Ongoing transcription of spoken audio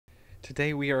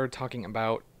Today we are talking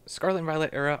about Scarlet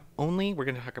Violet era only. We're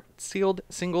going to talk about sealed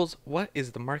singles. What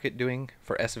is the market doing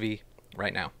for SV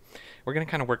right now? We're going to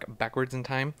kind of work backwards in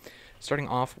time, starting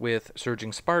off with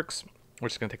Surging Sparks. We're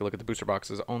just going to take a look at the booster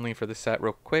boxes only for this set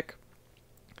real quick.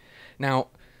 Now,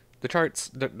 the charts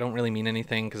don't really mean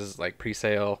anything because it's like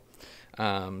pre-sale.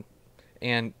 And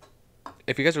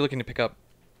if you guys are looking to pick up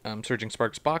Surging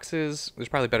Sparks boxes, there's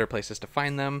probably better places to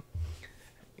find them.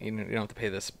 You don't have to pay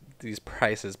these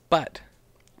prices, but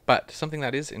something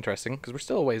that is interesting, because we're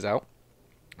still a ways out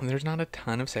and there's not a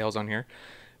ton of sales on here,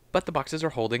 but the boxes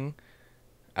are holding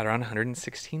at around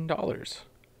 $116,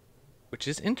 which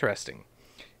is interesting.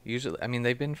 Usually, I mean,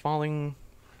 they've been falling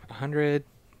 100,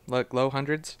 like low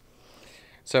hundreds,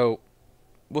 so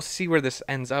we'll see where this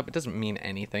ends up. It doesn't mean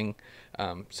anything,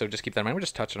 so just keep that in mind. We're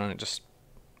just touching on it just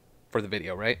for the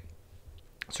video, right?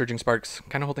 Surging Sparks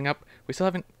kind of holding up. We still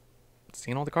haven't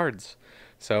seen all the cards,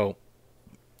 so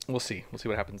we'll see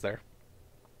what happens there.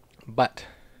 But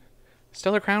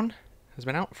Stellar Crown has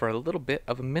been out for a little bit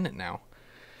of a minute now,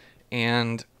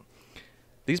 and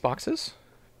these boxes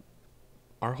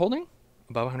are holding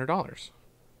above $100,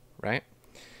 right?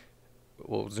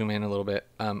 We'll zoom in a little bit.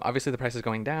 Obviously the price is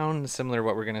going down, similar to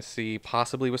what we're gonna see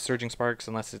possibly with Surging Sparks,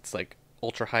 unless it's like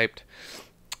ultra hyped,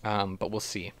 but we'll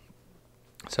see.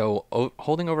 So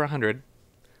holding over 100,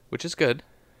 which is good,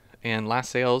 and last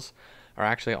sales are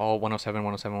actually all 107,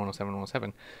 107, 107,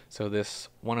 107. So this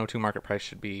 102 market price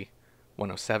should be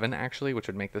 107 actually, which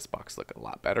would make this box look a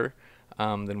lot better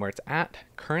than where it's at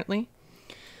currently.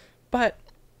 But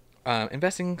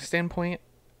investing standpoint,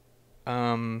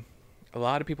 a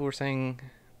lot of people were saying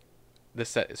this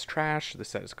set is trash, this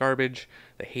set is garbage,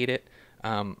 they hate it.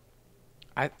 I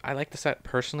like the set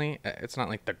personally. It's not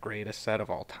like the greatest set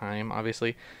of all time,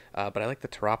 obviously, but I like the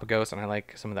Terapagos and I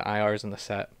like some of the IRs in the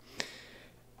set.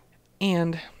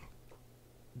 And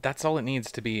that's all it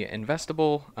needs to be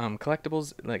investable.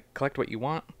 Collectibles, like collect what you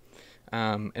want.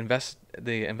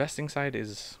 The investing side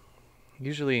is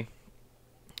usually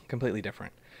completely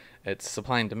different. It's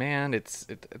supply and demand.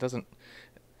 It doesn't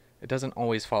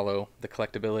always follow the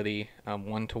collectability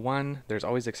one to one. There's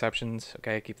always exceptions.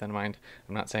 Okay, keep that in mind.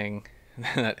 I'm not saying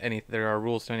that there are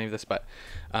rules to any of this, but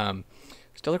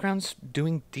Stellar Crown's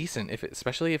doing decent.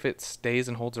 Especially if it stays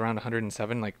and holds around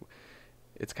 107, like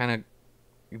it's kind of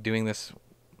doing this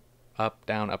up,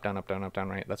 down, up, down, up, down, up, down,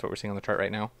 right? That's what we're seeing on the chart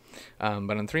right now.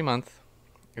 But in 3 month,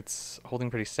 it's holding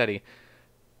pretty steady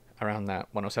around that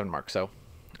 107 mark. So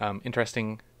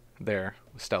interesting there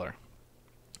with Stellar.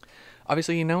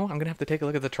 Obviously, I'm going to have to take a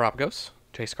look at the Terapagos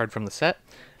chase card from the set.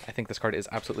 I think this card is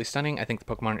absolutely stunning. I think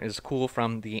the Pokemon is cool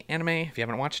from the anime. If you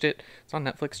haven't watched it, it's on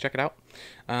Netflix. Check it out.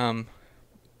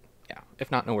 Yeah,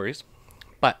 if not, no worries.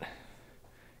 But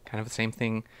kind of the same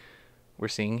thing we're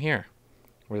seeing here,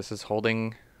 where this is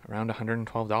holding around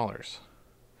 $112.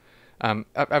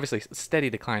 Obviously, steady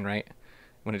decline, right?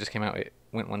 When it just came out, it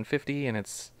went 150, and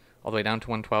it's all the way down to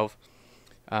 112.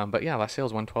 But yeah, last sale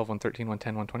was 112, 113,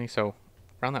 110, 120, so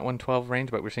around that 112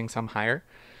 range, but we're seeing some higher.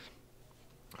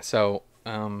 So,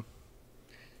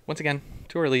 once again,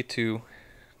 too early to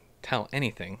tell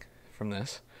anything from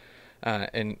this.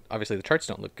 And obviously the charts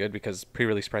don't look good because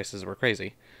pre-release prices were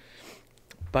crazy.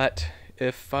 But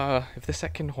if the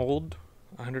set can hold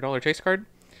a $100 chase card,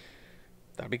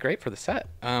 that'd be great for the set.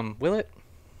 Will it?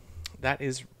 That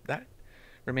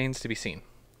remains to be seen.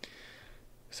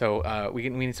 So we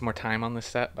need some more time on this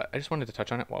set, but I just wanted to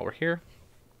touch on it while we're here.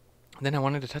 Then I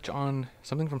wanted to touch on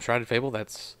something from Shrouded Fable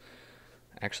that's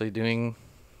actually doing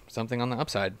something on the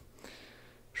upside.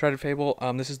 Shrouded Fable,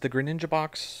 this is the Greninja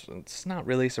box. It's not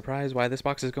really a surprise why this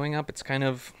box is going up. It's kind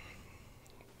of,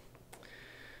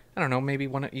 I don't know, maybe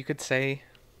you could say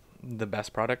the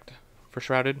best product for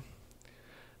Shrouded,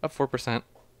 up 4%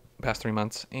 past 3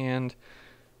 months, and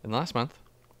in the last month,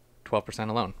 12%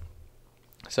 alone.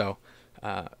 So,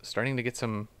 starting to get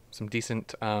some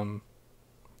decent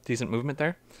movement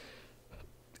there.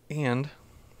 And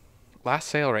last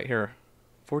sale right here,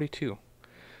 42.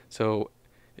 So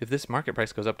if this market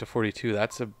price goes up to 42,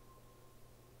 that's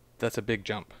a big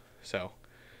jump. So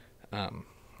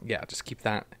yeah, just keep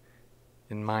that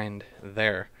in mind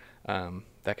there.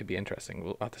 That could be interesting.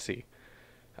 We'll have to see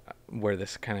where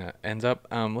this kind of ends up.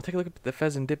 We'll take a look at the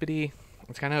Fezandipity.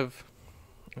 It's kind of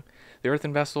the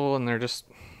Earthen Vessel, and they're just,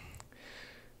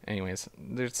 anyways,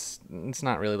 it's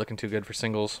not really looking too good for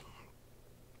singles.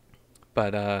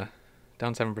 But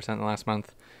down 7% in the last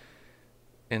month.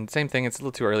 And same thing, it's a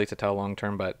little too early to tell long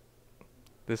term, but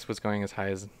this was going as high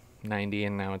as 90,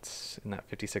 and now it's in that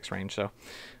 56 range. So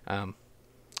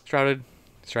Shrouded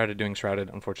doing Shrouded,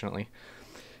 unfortunately.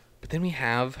 But then we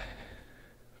have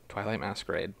Twilight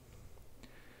Masquerade.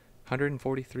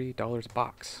 $143 a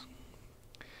box.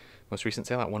 Most recent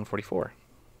sale at $144.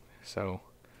 So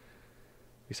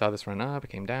we saw this run up, it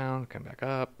came down, come back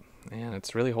up, and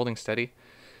it's really holding steady.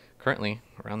 Currently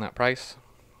around that price,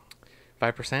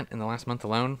 5% in the last month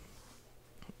alone.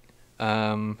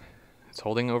 It's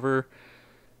holding over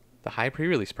the high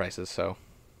pre-release prices, so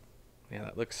yeah,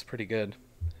 that looks pretty good.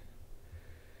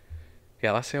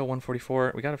 Yeah, last sale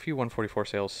 144. We got a few 144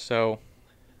 sales, so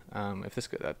if this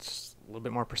that's a little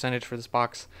bit more percentage for this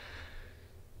box.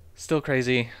 Still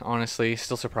crazy, honestly.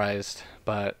 Still surprised,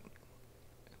 but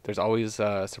there's always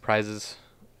surprises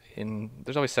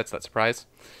there's always sets that surprise.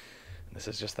 This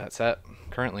is just that set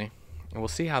currently, and we'll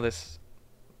see how this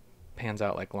pans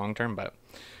out like long term. But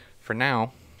for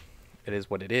now, it is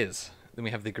what it is. Then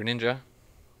we have the Greninja,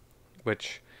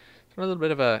 which is a little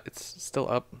bit of it's still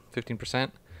up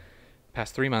 15%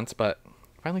 past 3 months, but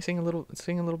finally seeing a little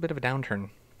bit of a downturn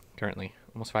currently,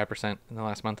 almost 5% in the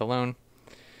last month alone.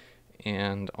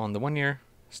 And on the 1 year,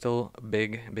 still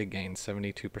big gains,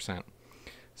 72%.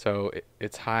 So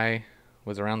its high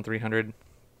was around 300.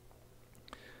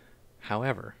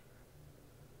 However,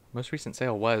 most recent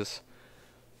sale was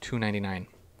 $299.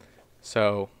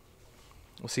 So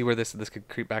we'll see where this could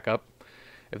creep back up.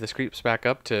 If this creeps back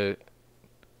up to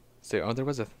say, oh, there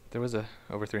was a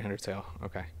over 300 sale.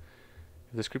 Okay.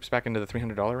 If this creeps back into the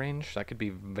 $300 range, that could be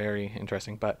very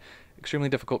interesting, but extremely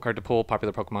difficult card to pull.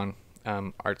 Popular Pokemon.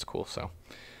 Art's cool, so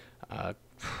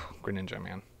Greninja,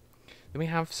 man. Then we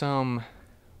have some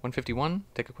 151.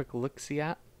 Take a quick look-see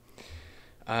at.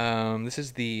 This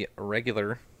is the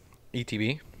regular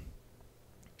ETB.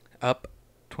 Up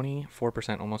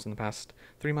 24% almost in the past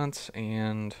 3 months,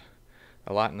 and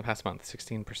a lot in the past month,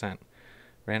 16%.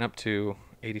 Ran up to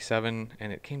 87,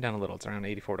 and it came down a little. It's around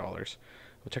 $84.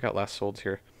 We'll check out last solds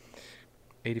here.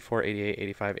 84, 88,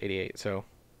 85, 88. So,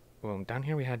 well, down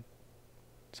here we had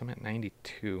some at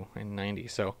 92 and 90.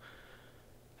 So,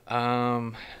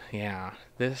 yeah,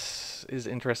 this is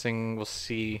interesting. We'll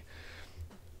see.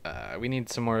 We need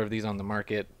some more of these on the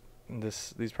market.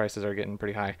 These prices are getting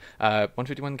pretty high.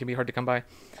 151 can be hard to come by.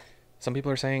 Some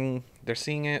people are saying they're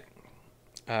seeing it,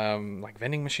 like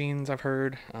vending machines, I've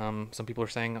heard. Some people are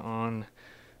saying on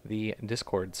the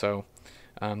Discord. So,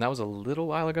 that was a little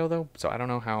while ago, though, so I don't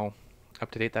know how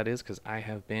up-to-date that is, because I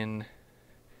have been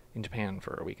in Japan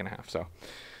for a week and a half. So,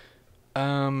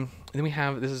 then we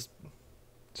have, this is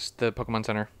just the Pokemon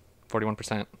Center,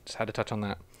 41%. Just had to touch on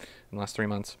that in the last 3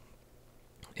 months.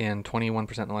 And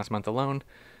 21% in the last month alone.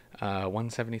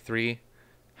 173.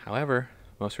 However,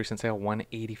 most recent sale,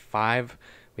 185.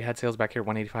 We had sales back here,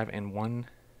 185 and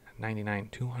 199,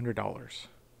 $200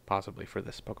 possibly for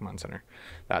this Pokemon Center.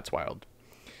 That's wild.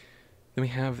 Then we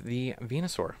have the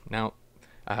Venusaur. Now,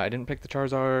 I didn't pick the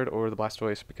Charizard or the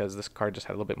Blastoise because this card just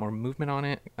had a little bit more movement on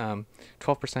it.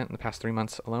 12% in the past 3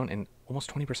 months alone, and almost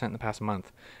 20% in the past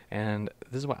month. And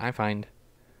this is what I find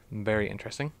very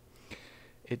interesting.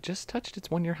 It just touched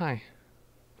its 1 year high,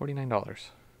 $49.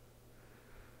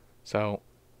 So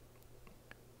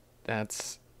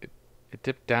that's it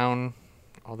dipped down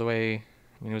all the way.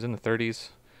 I mean, it was in the 30s.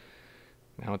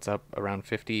 Now it's up around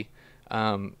 50.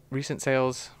 Recent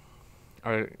sales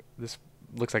are, this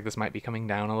looks like this might be coming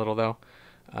down a little though.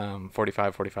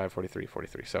 45, 45, 43,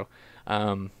 43. So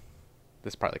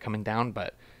this is probably coming down,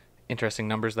 but interesting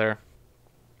numbers there.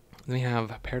 Then we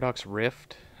have Paradox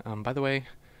Rift. By the way,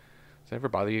 does it ever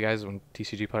bother you guys when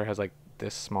TCG Player has like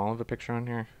this small of a picture on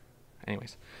here?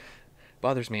 Anyways,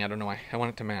 bothers me. I don't know why. I want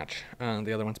it to match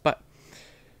the other ones, but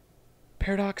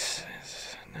Paradox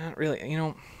is not really, you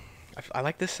know, I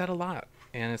like this set a lot,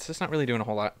 and it's just not really doing a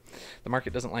whole lot. The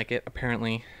market doesn't like it,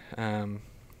 apparently.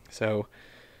 So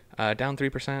down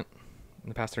 3% in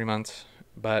the past 3 months,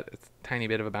 but it's a tiny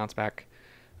bit of a bounce back.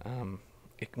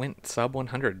 It went sub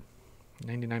 100,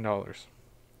 $99.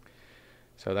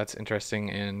 So that's interesting,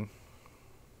 and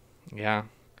yeah,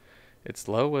 its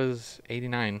low was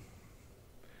 89.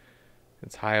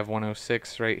 Its high of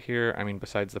 106 right here. I mean,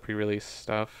 besides the pre-release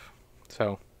stuff.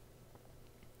 So,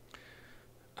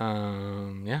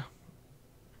 yeah.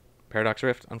 Paradox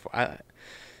Rift. I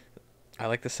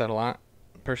like this set a lot,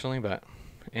 personally,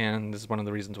 and this is one of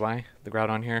the reasons why. The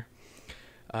Groudon here.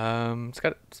 It's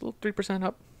a little 3%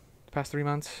 up the past 3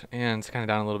 months, and it's kind of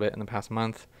down a little bit in the past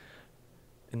month.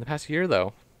 In the past year,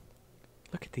 though,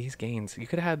 look at these gains. You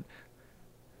could have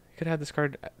had this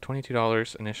card at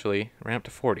 $22 initially, ran up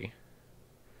to $40.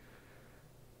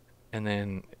 And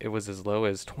then it was as low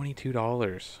as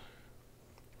 $22.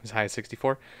 As high as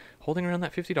 $64. Holding around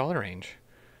that $50 range.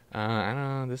 I don't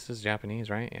know, this is Japanese,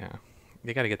 right? Yeah.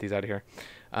 They got to get these out of here.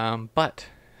 But,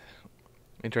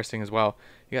 interesting as well,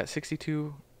 you got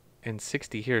 62 and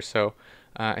 60 here. So,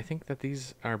 I think that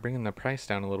these are bringing the price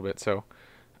down a little bit, so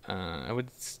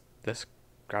this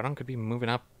Groudon could be moving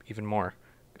up even more,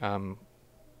 um,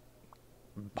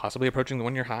 possibly approaching the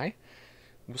 1 year high.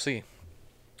 We'll see.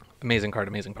 Amazing card,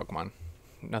 amazing Pokemon.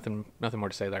 Nothing more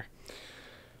to say there.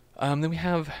 Then we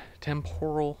have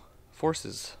Temporal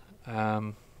Forces,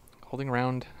 holding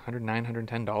around $109,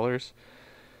 $110.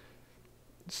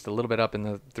 Just a little bit up in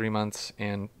the 3 months,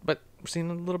 but we're seeing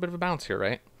a little bit of a bounce here,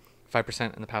 right?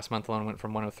 5% in the past month alone went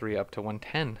from 103 up to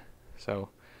 110. So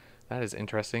that is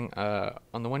interesting.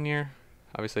 On the 1 year,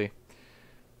 obviously,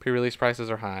 pre-release prices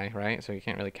are high, right? So you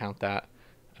can't really count that.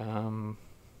 What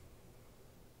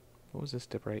was this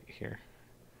dip right here?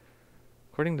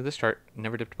 According to this chart,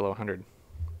 never dipped below 100.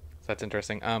 So that's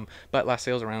interesting. But last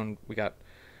sales around, we got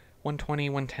 120,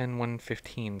 110,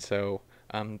 115. So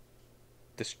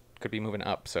this could be moving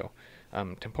up. So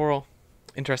Temporal,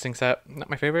 interesting set. Not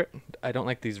my favorite. I don't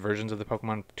like these versions of the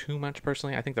Pokemon too much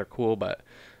personally. I think they're cool, but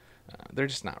they're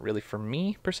just not really for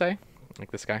me per se.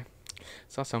 Like this guy.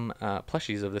 Saw some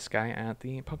plushies of this guy at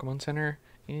the Pokemon Center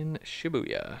in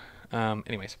Shibuya.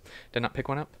 Anyways, did not pick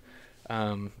one up.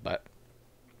 But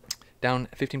down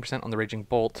 15% on the Raging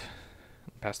Bolt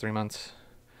in the past 3 months.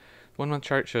 The 1 month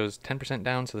chart shows 10%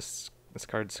 down, so this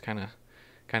card's kind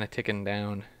of ticking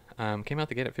down. Came out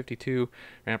the gate at 52,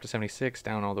 ran up to 76,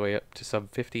 down all the way up to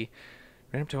sub 50,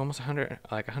 ran up to almost 100,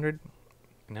 like 100.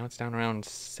 And now it's down around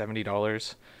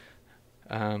 $70.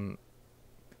 Some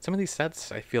of these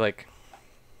sets, I feel like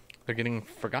they're getting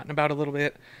forgotten about a little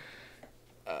bit.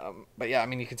 But yeah, I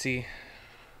mean, you can see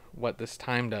what this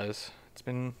time does. It's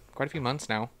been quite a few months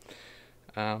now,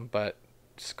 but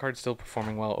this card's still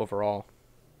performing well overall.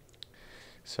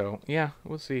 So yeah,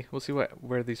 we'll see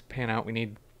where these pan out. We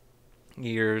need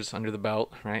years under the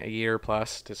belt, right? A year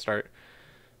plus to start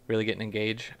really getting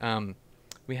engaged.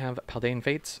 We have Paldean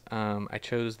Fates. I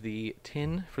chose the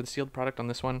tin for the sealed product on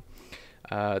this one,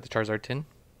 the Charizard tin,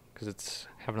 because it's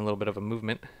having a little bit of a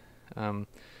movement.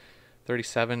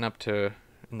 37 up to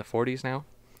in the 40s now,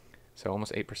 so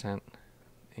almost 8%,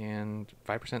 and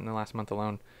 5% in the last month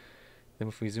alone. Then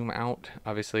if we zoom out,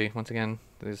 obviously, once again,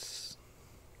 these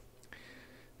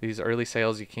early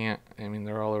sales, you can't, I mean,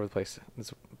 they're all over the place.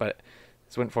 But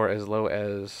this went for as low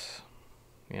as,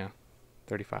 yeah,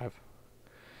 35.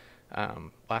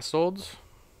 Last solds,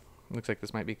 looks like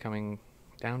this might be coming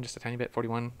down just a tiny bit,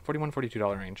 $41,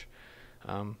 $42 range.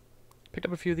 Picked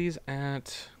up a few of these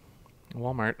at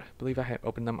Walmart. I believe I had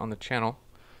opened them on the channel,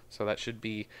 so that should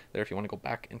be there if you want to go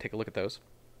back and take a look at those.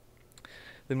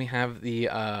 Then we have the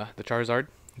Charizard,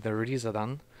 the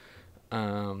Rizadan,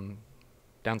 down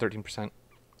 13%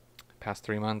 past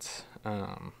 3 months.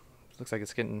 Looks like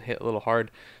it's getting hit a little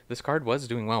hard. This card was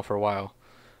doing well for a while,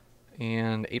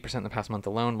 and 8% in the past month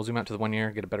alone. We'll zoom out to the 1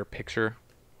 year, get a better picture.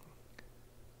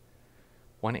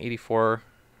 184,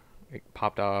 it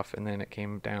popped off, and then it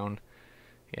came down.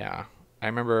 Yeah, I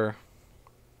remember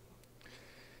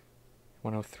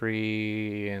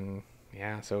 103, and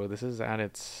yeah, so this is at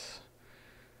its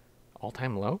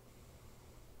all-time low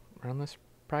around this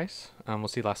price. We'll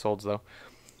see last solds though.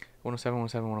 107,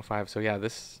 107, 105. So yeah,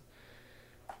 this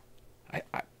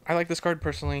I like this card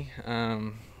personally.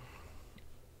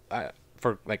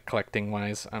 For like collecting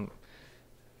wise, I'm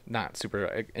not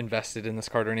super invested in this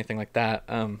card or anything like that.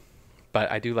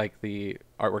 But I do like the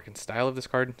artwork and style of this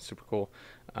card. Super cool,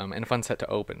 and a fun set to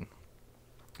open.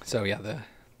 So yeah, the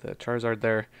Charizard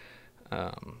there.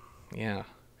 Yeah.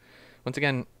 Once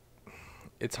again,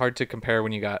 it's hard to compare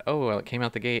when you got, oh, well, it came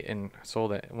out the gate and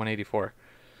sold at 184,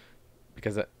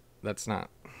 because that's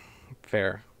not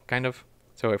fair, kind of.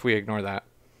 So if we ignore that,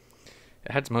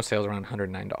 it had most sales around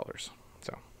 $109.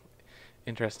 So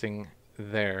interesting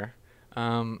there.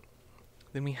 Then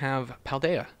we have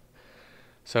Paldea.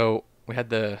 So we had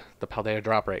the Paldea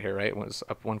drop right here, right? It was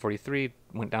up 143,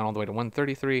 went down all the way to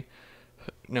 133.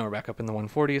 Now we're back up in the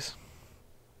 140s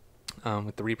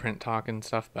with the reprint talk and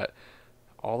stuff, but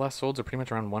all last solds are pretty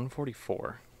much around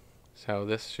 144. So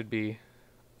this should be,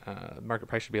 market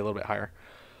price should be a little bit higher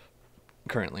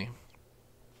currently.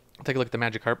 Take a look at the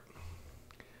Magikarp.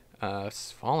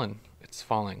 It's fallen. It's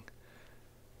falling.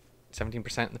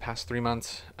 17% in the past 3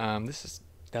 months.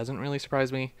 Doesn't really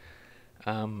surprise me.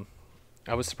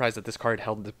 I was surprised that this card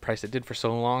held the price it did for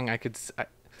so long.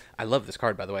 I love this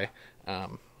card, by the way.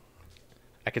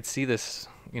 I could see this,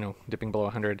 dipping below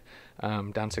 100,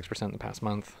 down 6% in the past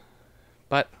month.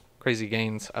 But crazy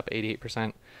gains, up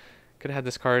 88%. Could have had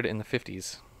this card in the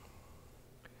 50s.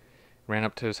 Ran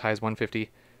up to as high as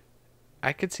 150.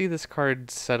 I could see this card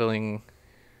settling.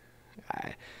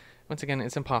 Once again,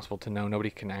 it's impossible to know. Nobody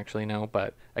can actually know,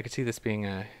 but I could see this being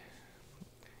a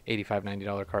 $85,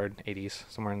 $90 card, 80s,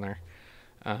 somewhere in there.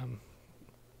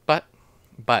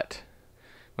 But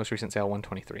most recent sale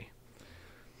 123.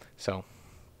 So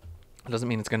it doesn't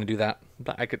mean it's going to do that,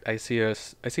 but I see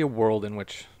a world in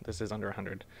which this is under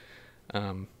 100.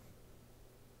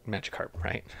 Magikarp,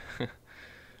 right?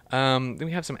 Then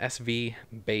we have some SV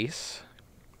base.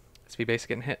 SV base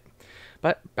getting hit,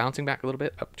 but bouncing back a little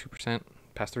bit, up 2%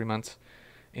 past 3 months,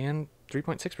 and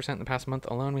 3.6% in the past month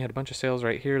alone. We had a bunch of sales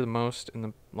right here, the most in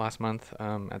the last month,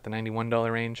 at the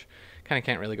 $91 range. Kind of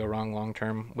can't really go wrong long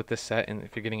term with this set, and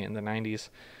if you're getting it in the 90s.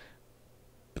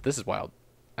 But this is wild.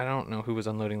 I don't know who was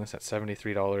unloading this at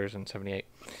 $73 and $78.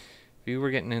 If you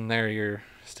were getting in there, you're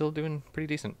still doing pretty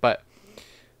decent. But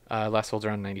last sold's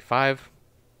around 95.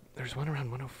 There's one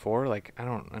around 104. Like, I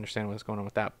don't understand what's going on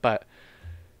with that. But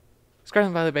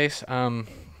Scarlet Violet base,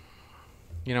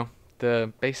 you know,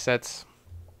 the base sets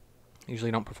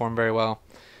usually don't perform very well,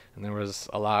 and there was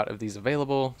a lot of these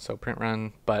available, so print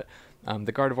run. But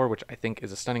the Gardevoir, which I think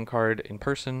is a stunning card in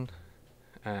person,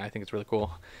 I think it's really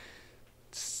cool.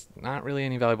 It's not really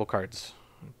any valuable cards.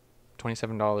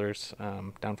 $27,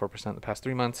 down 4% the past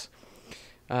 3 months,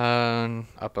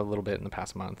 up a little bit in the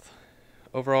past month.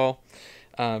 Overall,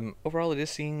 it is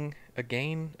seeing a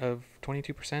gain of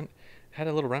 22%. Had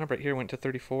a little run up right here, went to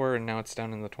 34, and now it's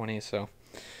down in the 20s. So,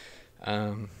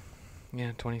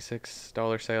 yeah,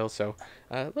 $26 sales. So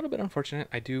a little bit unfortunate.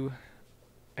 I do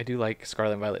like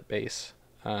Scarlet Violet base.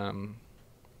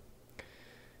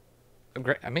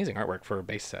 Great, amazing artwork for a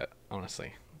base set,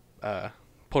 honestly.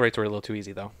 Pull rates were a little too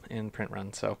easy though in print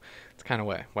run, so it's kind of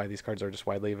why these cards are just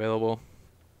widely available.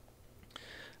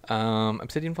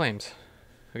 Obsidian Flames.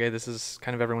 Okay, this is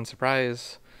kind of everyone's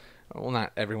surprise. Well,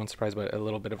 not everyone's surprise, but a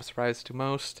little bit of a surprise to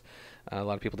most. A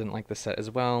lot of people didn't like this set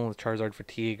as well. The Charizard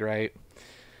Fatigue, right?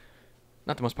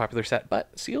 Not the most popular set,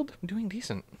 but sealed, doing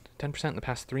decent. 10% in the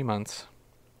past 3 months,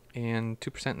 and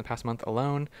 2% in the past month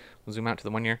alone. We'll zoom out to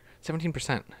the 1 year.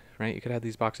 17%, right? You could have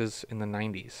these boxes in the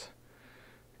 90s.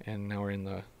 And now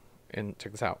we're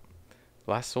check this out.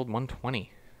 Last sold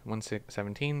 120,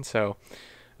 117. So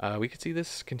we could see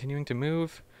this continuing to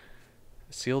move.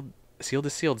 Sealed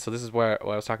is sealed. So this is what I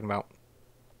was talking about.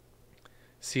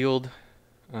 Sealed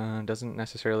doesn't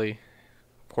necessarily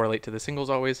correlate to the singles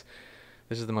always.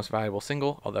 This is the most valuable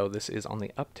single, although this is on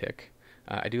the uptick.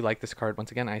 I do like this card.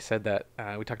 Once again, I said that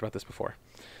we talked about this before.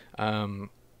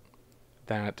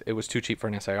 That it was too cheap for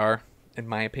an SIR, in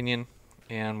my opinion.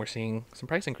 And we're seeing some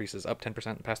price increases, up 10%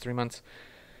 in the past 3 months.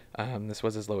 This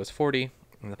was as low as 40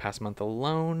 in the past month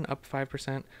alone, up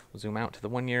 5%. We'll zoom out to the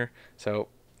 1 year. So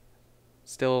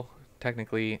still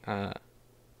technically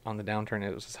on the downturn.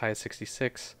 It was as high as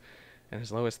 66 and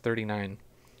as low as 39.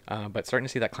 But starting to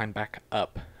see that climb back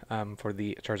up for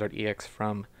the Charizard EX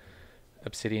from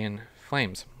Obsidian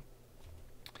Flames.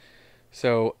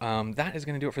 So that is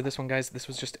going to do it for this one, guys. This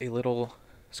was just a little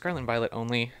Scarlet and Violet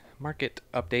only market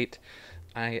update.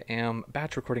 I am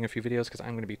batch recording a few videos because I'm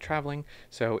going to be traveling,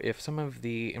 so if some of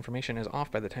the information is off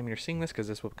by the time you're seeing this, because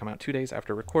this will come out 2 days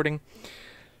after recording,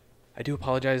 I do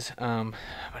apologize, but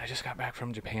I just got back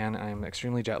from Japan. I'm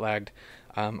extremely jet lagged.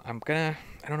 I don't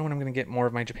know when I'm going to get more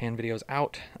of my Japan videos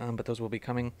out, but those will be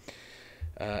coming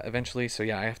eventually. So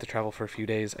yeah, I have to travel for a few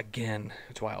days again.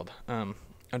 It's wild.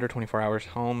 Under 24 hours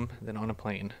home, then on a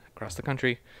plane across the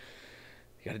country.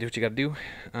 You gotta do what you gotta do.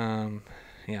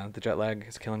 Yeah, the jet lag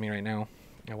is killing me right now.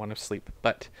 I want to sleep,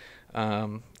 but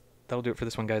that'll do it for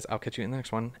this one, guys. I'll catch you in the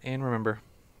next one, and remember,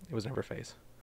 it was never a phase.